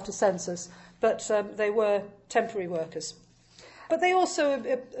census after census, but they were temporary workers. But they also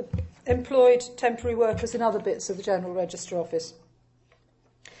employed temporary workers in other bits of the General Register Office.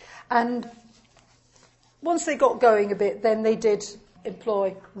 And once they got going a bit, then they did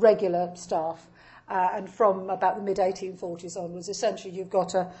employ regular staff. And from about the mid-1840s onwards, essentially you've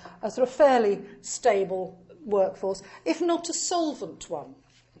got a sort of fairly stable workforce, if not a solvent one.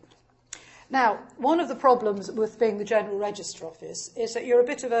 Now, one of the problems with being the General Register Office is that you're a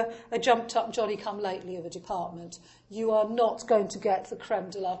bit of a jumped-up, Johnny-come-lately of a department. You are not going to get the creme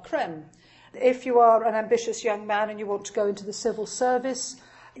de la creme. If you are an ambitious young man and you want to go into the civil service,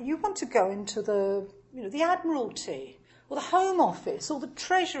 you want to go into the Admiralty, or the Home Office, or the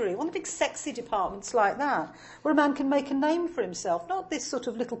Treasury, one of the big sexy departments like that, where a man can make a name for himself, not this sort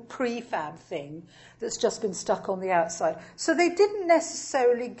of little prefab thing that's just been stuck on the outside. So they didn't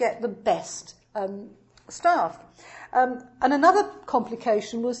necessarily get the best staff. And another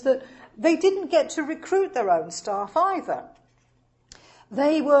complication was that they didn't get to recruit their own staff either.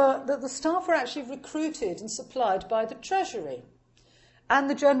 The staff were actually recruited and supplied by the Treasury, and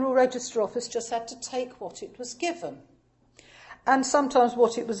the General Register Office just had to take what it was given. And sometimes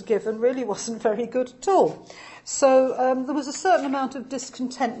what it was given really wasn't very good at all. So there was a certain amount of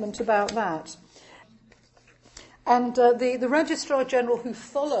discontentment about that. And the Registrar General who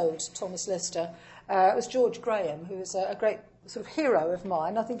followed Thomas Lister was George Graham, who is a great sort of hero of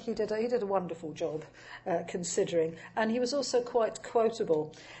mine. I think he did a wonderful job, considering. And he was also quite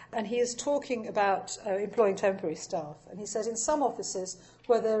quotable. And he is talking about employing temporary staff. And he said, in some offices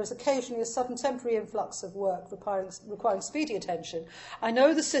where there is occasionally a sudden temporary influx of work requiring speedy attention, I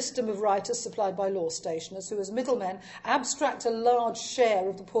know the system of writers supplied by law stationers, who as middlemen abstract a large share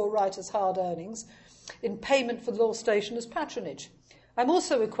of the poor writer's hard earnings in payment for the law stationer's patronage. I'm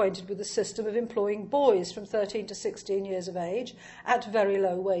also acquainted with the system of employing boys from 13 to 16 years of age at very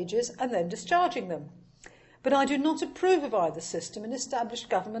low wages and then discharging them. But I do not approve of either system in established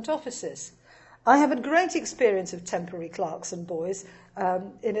government offices. I have had great experience of temporary clerks and boys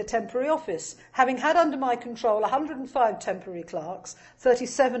in a temporary office, having had under my control 105 temporary clerks,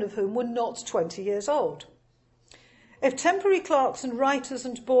 37 of whom were not 20 years old. If temporary clerks and writers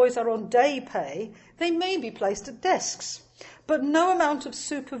and boys are on day pay, they may be placed at desks, but no amount of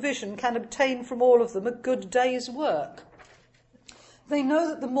supervision can obtain from all of them a good day's work. They know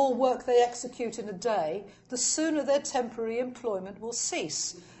that the more work they execute in a day, the sooner their temporary employment will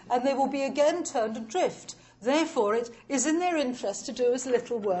cease, and they will be again turned adrift. Therefore, it is in their interest to do as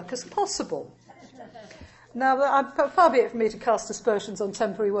little work as possible. Now, far be it from me to cast aspersions on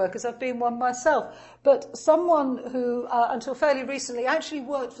temporary workers. I've been one myself. But someone who, until fairly recently, actually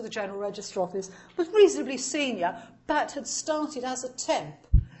worked for the General Register Office, was reasonably senior, but had started as a temp,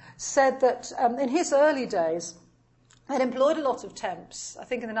 said that in his early days, they'd employed a lot of temps, I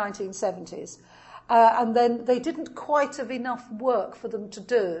think in the 1970s, and then they didn't quite have enough work for them to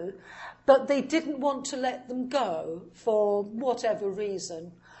do, but they didn't want to let them go for whatever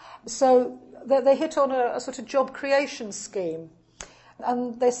reason. So they hit on a sort of job creation scheme.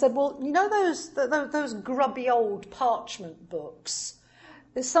 And they said, well, you know those grubby old parchment books?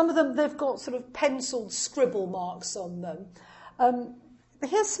 Some of them, they've got sort of penciled scribble marks on them.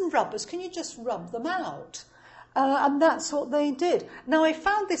 here's some rubbers, can you just rub them out? And that's what they did. Now, I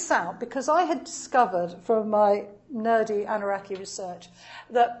found this out because I had discovered from my nerdy Anunnaki research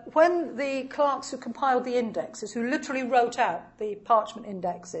that when the clerks who compiled the indexes, who literally wrote out the parchment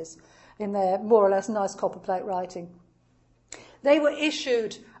indexes in their more or less nice copperplate writing, they were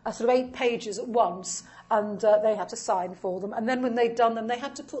issued sort of 8 pages at once, and they had to sign for them. And then when they'd done them, they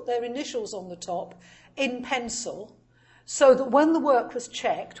had to put their initials on the top in pencil, so that when the work was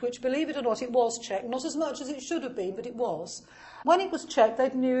checked, which, believe it or not, it was checked, not as much as it should have been, but it was, when it was checked, they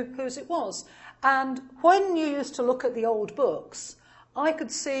knew whose it was. And when you used to look at the old books, I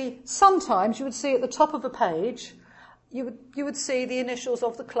could see, sometimes you would see at the top of a page, you would see the initials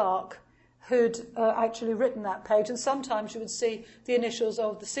of the clerk who'd actually written that page, and sometimes you would see the initials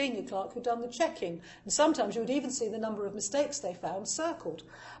of the senior clerk who'd done the checking, and sometimes you would even see the number of mistakes they found circled.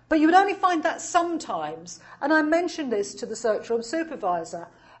 But you would only find that sometimes, and I mentioned this to the search room supervisor,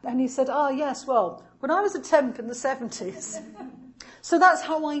 and he said, yes, well, when I was a temp in the 70s, so that's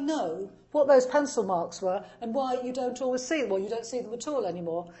how I know what those pencil marks were and why you don't always see them. Well, you don't see them at all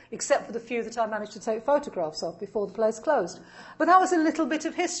anymore, except for the few that I managed to take photographs of before the place closed. But that was a little bit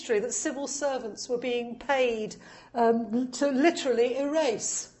of history that civil servants were being paid to literally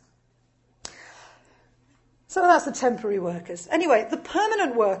erase. So that's the temporary workers. Anyway, the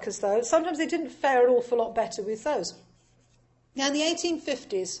permanent workers, though, sometimes they didn't fare an awful lot better with those. Now, in the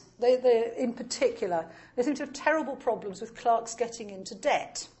 1850s, they in particular, they seemed to have terrible problems with clerks getting into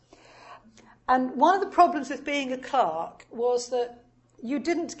debt. And one of the problems with being a clerk was that you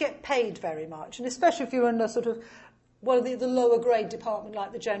didn't get paid very much, and especially if you were in a sort of one of the lower grade department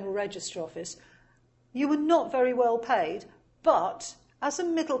like the General Register Office, you were not very well paid, but as a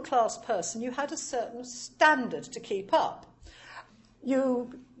middle class person you had a certain standard to keep up.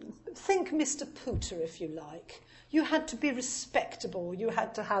 You think Mr. Pooter, if you like. You had to be respectable. You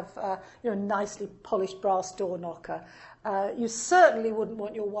had to have a nicely polished brass door knocker. You certainly wouldn't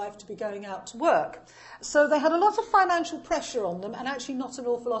want your wife to be going out to work. So they had a lot of financial pressure on them and actually not an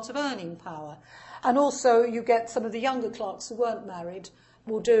awful lot of earning power. And also you get some of the younger clerks who weren't married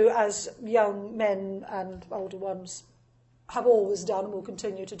will do as young men and older ones have always done and will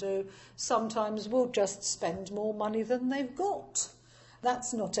continue to do. Sometimes will just spend more money than they've got.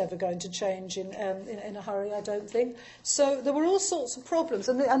 That's not ever going to change in a hurry, I don't think. So there were all sorts of problems.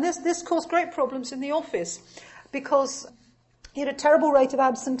 And this caused great problems in the office because you had a terrible rate of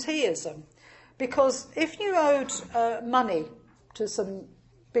absenteeism. Because if you owed money to some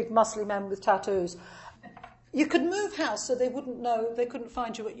big muscly men with tattoos, you could move house so they wouldn't know, they couldn't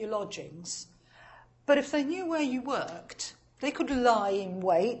find you at your lodgings. But if they knew where you worked, they could lie in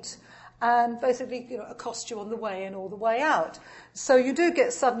wait and basically accost you on the way in or the way out. So you do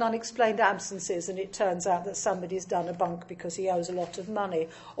get sudden unexplained absences, and it turns out that somebody's done a bunk because he owes a lot of money,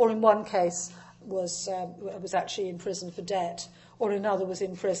 or in one case was actually in prison for debt, or another was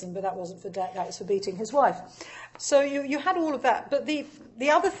in prison, but that wasn't for debt, that was for beating his wife. So you had all of that. But the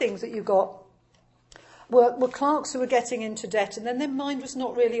other things that you got were clerks who were getting into debt, and then their mind was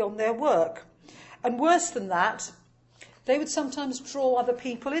not really on their work. And worse than that, they would sometimes draw other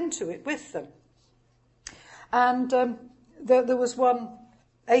people into it with them. And there was one,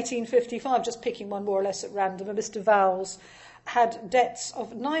 1855, just picking one more or less at random, a Mr. Vowles had debts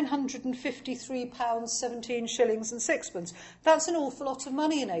of £953, 17 shillings and sixpence. That's an awful lot of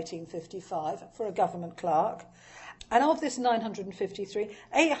money in 1855 for a government clerk. And of this 953,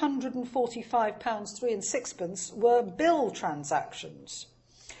 £845, 3 and sixpence were bill transactions.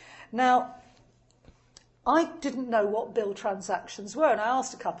 Now, I didn't know what bill transactions were, and I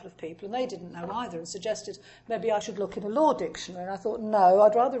asked a couple of people, and they didn't know either, and suggested maybe I should look in a law dictionary. And I thought, no,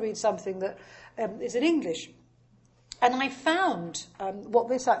 I'd rather read something that is in English. And I found what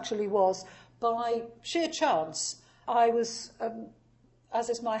this actually was by sheer chance. I was, as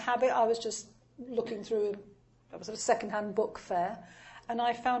is my habit, I was just looking through a second-hand book fair, and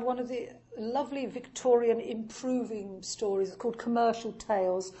I found one of the lovely Victorian improving stories. It's called Commercial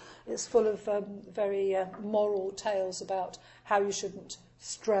Tales. It's full of very moral tales about how you shouldn't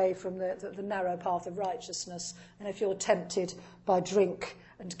stray from the narrow path of righteousness. And if you're tempted by drink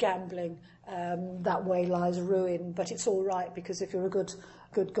and gambling, that way lies ruin. But it's all right, because if you're a good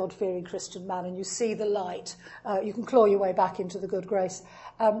God-fearing Christian man and you see the light, you can claw your way back into the good grace.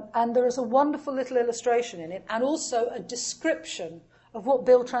 And there is a wonderful little illustration in it, and also a description of what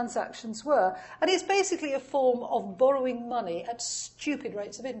bill transactions were. And it's basically a form of borrowing money at stupid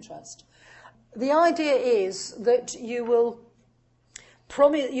rates of interest. The idea is that you will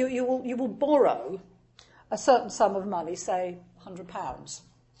borrow a certain sum of money, say £100.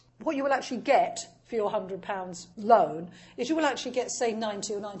 what you will actually get for your £100 loan is you will actually get, say,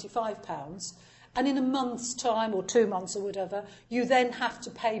 £90 or £95, and in a month's time or 2 months or whatever, you then have to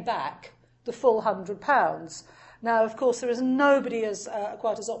pay back the full £100. Now, of course, there is nobody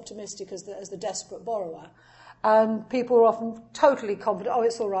quite as optimistic as the desperate borrower. And people are often totally confident, oh,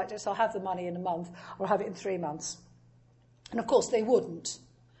 it's all right, I'll have the money in a month or I'll have it in 3 months. And, of course, they wouldn't.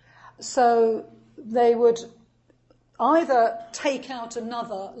 So they would either take out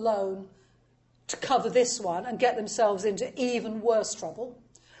another loan to cover this one and get themselves into even worse trouble,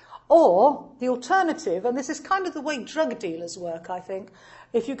 or the alternative, and this is kind of the way drug dealers work, I think,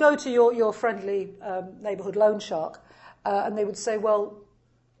 if you go to your friendly neighbourhood loan shark and they would say, well,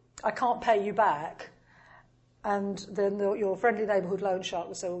 I can't pay you back, and then your friendly neighbourhood loan shark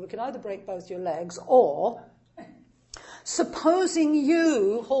would say, well, we can either break both your legs, or supposing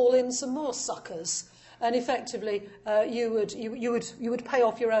you haul in some more suckers, and effectively you would pay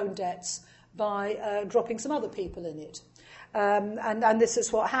off your own debts by dropping some other people in it. And this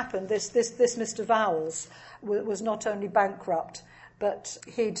is what happened. This Mr. Vowles was not only bankrupt, but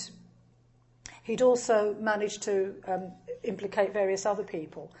he'd also managed to implicate various other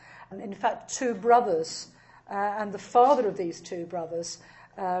people. And in fact, 2 brothers, and the father of these 2 brothers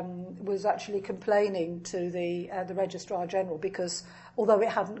was actually complaining to the Registrar General because, although it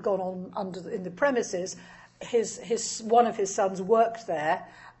hadn't gone on in the premises, one of his sons worked there.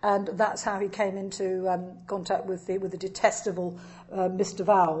 And that's how he came into contact with the detestable Mr.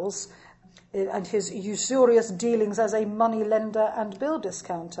 Vowles and his usurious dealings as a money lender and bill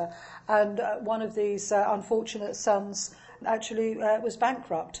discounter. And one of these unfortunate sons actually was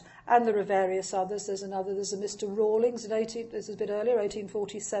bankrupt. And there are various others. There's a Mr. Rawlings, this is a bit earlier,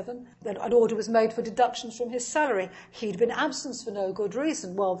 1847. An order was made for deductions from his salary. He'd been absent for no good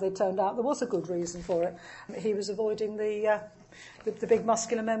reason. Well, they turned out there was a good reason for it. He was avoiding the big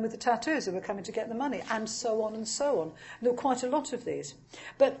muscular men with the tattoos who were coming to get the money, and so on and so on. There were quite a lot of these.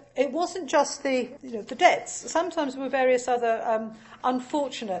 But it wasn't just the debts. Sometimes there were various other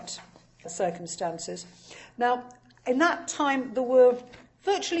unfortunate circumstances. Now, in that time, there were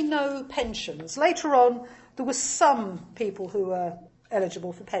virtually no pensions. Later on, there were some people who were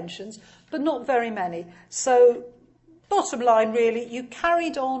eligible for pensions, but not very many. So, bottom line, really, you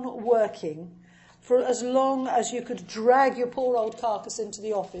carried on working for as long as you could drag your poor old carcass into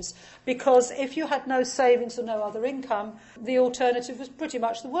the office, because if you had no savings or no other income, the alternative was pretty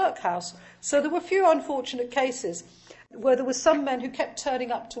much the workhouse. So there were a few unfortunate cases where there were some men who kept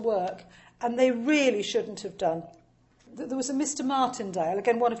turning up to work, and they really shouldn't have done. There was a Mr. Martindale,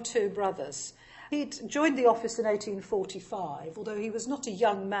 again one of 2 brothers. He'd joined the office in 1845, although he was not a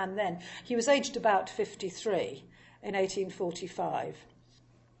young man then. He was aged about 53 in 1845.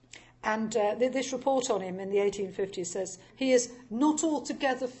 And this report on him in the 1850s says, he is not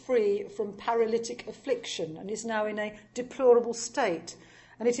altogether free from paralytic affliction and is now in a deplorable state,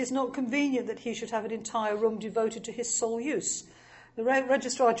 and it is not convenient that he should have an entire room devoted to his sole use. The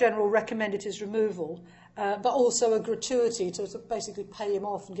Registrar General recommended his removal, but also a gratuity to basically pay him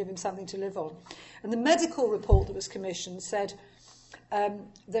off and give him something to live on. And the medical report that was commissioned said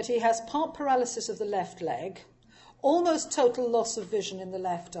that he has part paralysis of the left leg, almost total loss of vision in the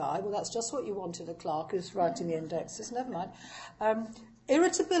left eye. Well, that's just what you want in a clerk who's writing the indexes. Never mind.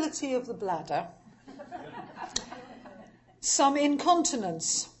 Irritability of the bladder. Some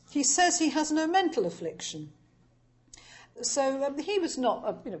incontinence. He says he has no mental affliction. So he was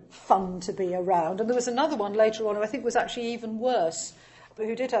not fun to be around. And there was another one later on who I think was actually even worse, but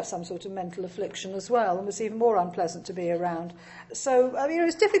who did have some sort of mental affliction as well and was even more unpleasant to be around. So it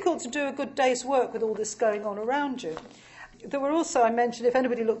was difficult to do a good day's work with all this going on around you. There were also, I mentioned, if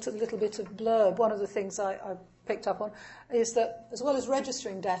anybody looked at a little bit of blurb, one of the things I picked up on is that as well as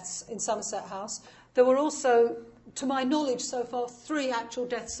registering deaths in Somerset House, there were also, to my knowledge so far, 3 actual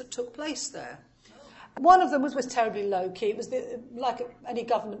deaths that took place there. One of them was terribly low-key. It was like any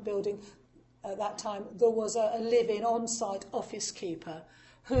government building at that time. There was a live-in on-site office keeper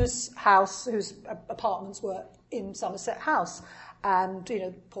whose apartments were in Somerset House. And,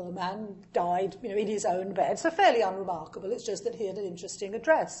 poor man died, in his own bed. So fairly unremarkable. It's just that he had an interesting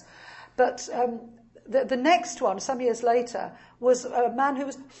address. But the next one, some years later, was a man who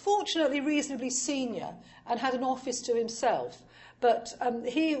was fortunately reasonably senior and had an office to himself. But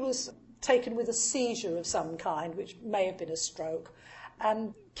he was taken with a seizure of some kind, which may have been a stroke.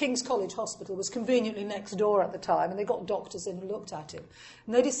 And King's College Hospital was conveniently next door at the time, and they got doctors in and looked at him.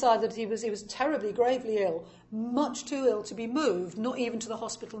 And they decided that he was terribly, gravely ill, much too ill to be moved, not even to the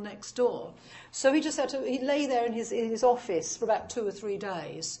hospital next door. So he just he lay there in his office for about 2 or 3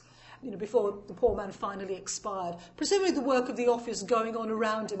 days. before the poor man finally expired. Presumably the work of the office going on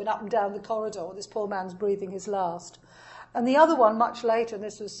around him and up and down the corridor while this poor man's breathing his last. And the other one, much later, and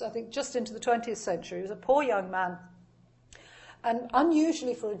this was, I think, just into the 20th century, he was a poor young man. And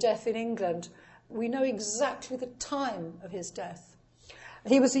unusually for a death in England, we know exactly the time of his death.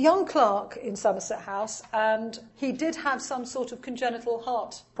 He was a young clerk in Somerset House, and he did have some sort of congenital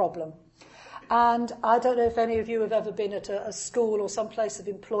heart problem. And I don't know if any of you have ever been at a school or some place of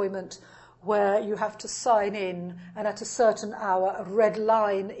employment where you have to sign in, and at a certain hour a red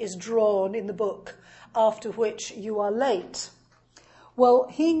line is drawn in the book, after which you are late. Well,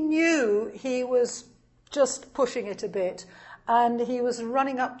 he knew he was just pushing it a bit, and he was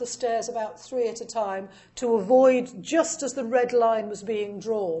running up the stairs about 3 at a time to avoid just as the red line was being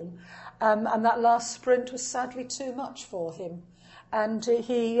drawn. And that last sprint was sadly too much for him. And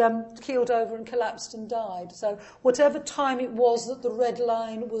he keeled over and collapsed and died. So whatever time it was that the red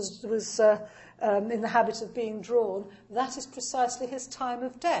line was in the habit of being drawn, that is precisely his time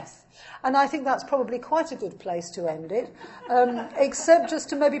of death. And I think that's probably quite a good place to end it, except just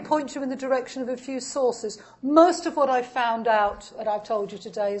to maybe point you in the direction of a few sources. Most of what I found out, and I've told you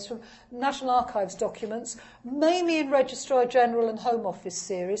today, is from National Archives documents, mainly in Registrar General and Home Office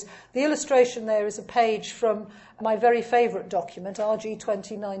series. The illustration there is a page from my very favourite document, RG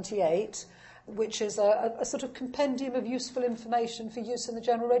 2098, which is a sort of compendium of useful information for use in the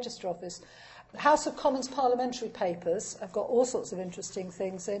General Register Office. House of Commons parliamentary papers, I've got all sorts of interesting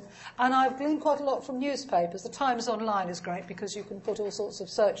things in, and I've gleaned quite a lot from newspapers. The Times Online is great because you can put all sorts of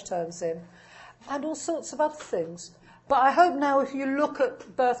search terms in, and all sorts of other things. But I hope now, if you look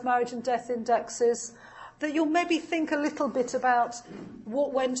at birth, marriage and death indexes, that you'll maybe think a little bit about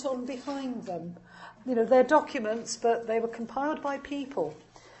what went on behind them. They're documents, but they were compiled by people,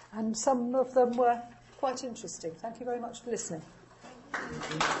 and some of them were quite interesting. Thank you very much for listening.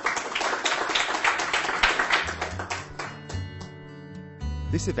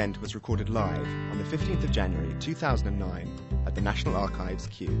 This event was recorded live on the 15th of January 2009 at the National Archives,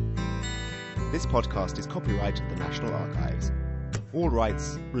 Kew. This podcast is copyright the National Archives. All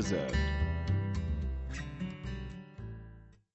rights reserved.